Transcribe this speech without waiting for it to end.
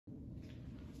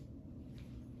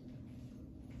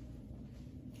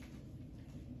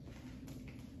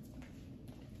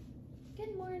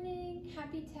morning,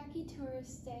 happy tacky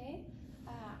tourist day.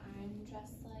 I'm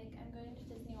dressed like I'm going to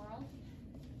Disney World.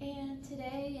 And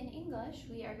today in English,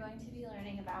 we are going to be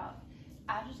learning about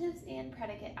adjectives and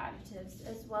predicate adjectives,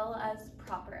 as well as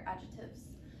proper adjectives.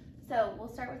 So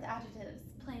we'll start with adjectives,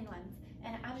 plain ones.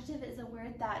 An adjective is a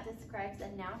word that describes a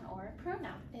noun or a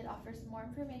pronoun. It offers more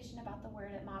information about the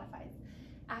word it modifies.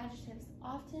 Adjectives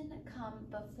often come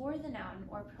before the noun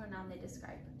or pronoun they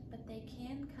describe, but they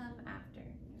can come after.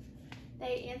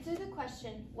 They answer the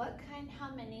question, what kind, how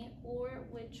many, or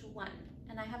which one.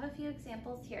 And I have a few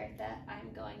examples here that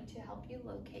I'm going to help you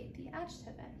locate the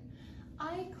adjective in.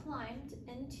 I climbed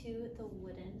into the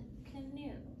wooden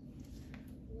canoe.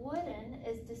 Wooden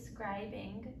is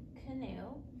describing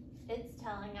canoe. It's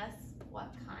telling us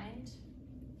what kind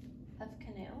of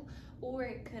canoe, or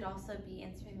it could also be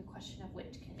answering the question of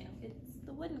which canoe. It's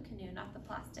the wooden canoe, not the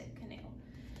plastic canoe.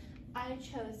 I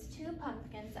chose 2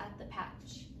 pumpkins at the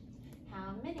patch.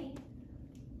 How many?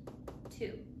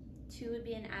 2. 2 would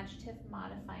be an adjective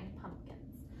modifying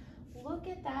pumpkins. Look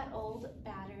at that old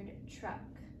battered truck.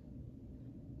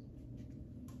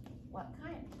 What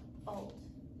kind? Old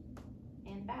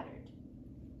and battered.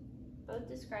 Both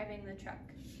describing the truck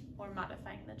or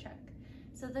modifying the truck.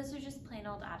 So those are just plain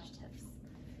old adjectives.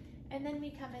 And then we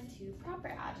come into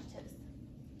proper adjectives.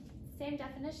 Same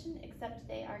definition, except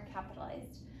they are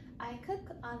capitalized. I cook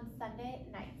on Sunday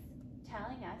nights,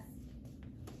 telling us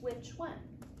which one?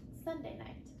 Sunday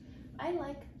night. I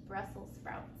like Brussels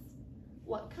sprouts.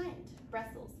 What kind?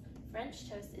 Brussels. French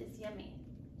toast is yummy.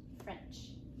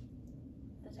 French,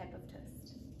 the type of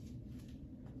toast.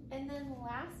 And then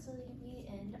lastly, we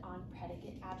end on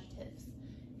predicate adjectives.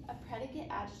 A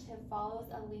predicate adjective follows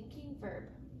a linking verb,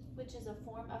 which is a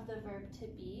form of the verb to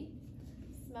be,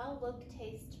 smell, look,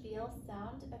 taste, feel,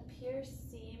 sound, appear,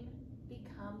 seem,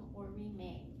 become, or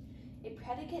remain. A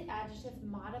predicate adjective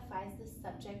modifies the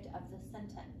subject of the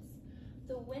sentence.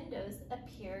 The windows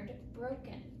appeared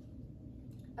broken.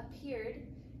 Appeared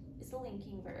is a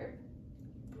linking verb.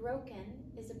 Broken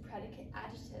is a predicate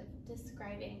adjective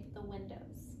describing the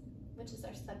windows, which is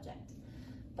our subject.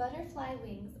 Butterfly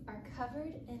wings are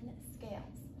covered in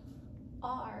scales.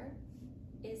 Are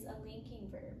is a linking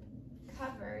verb.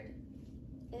 Covered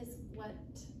is what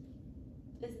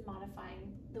is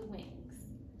modifying the wings.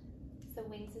 So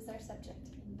wings is our subject,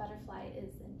 and butterfly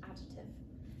is an adjective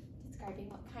describing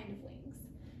what kind of wings.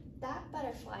 That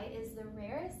butterfly is the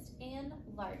rarest and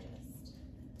largest.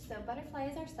 So butterfly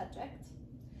is our subject,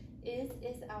 is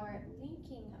our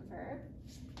linking verb,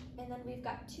 and then we've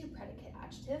got 2 predicate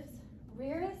adjectives,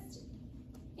 rarest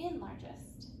and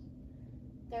largest.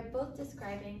 They're both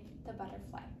describing the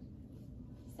butterfly.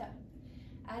 So,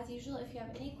 as usual, if you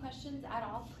have any questions at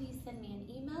all, please send me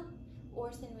an email or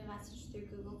send me a message through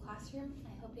Google Classroom.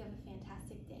 I hope you have a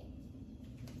fantastic day.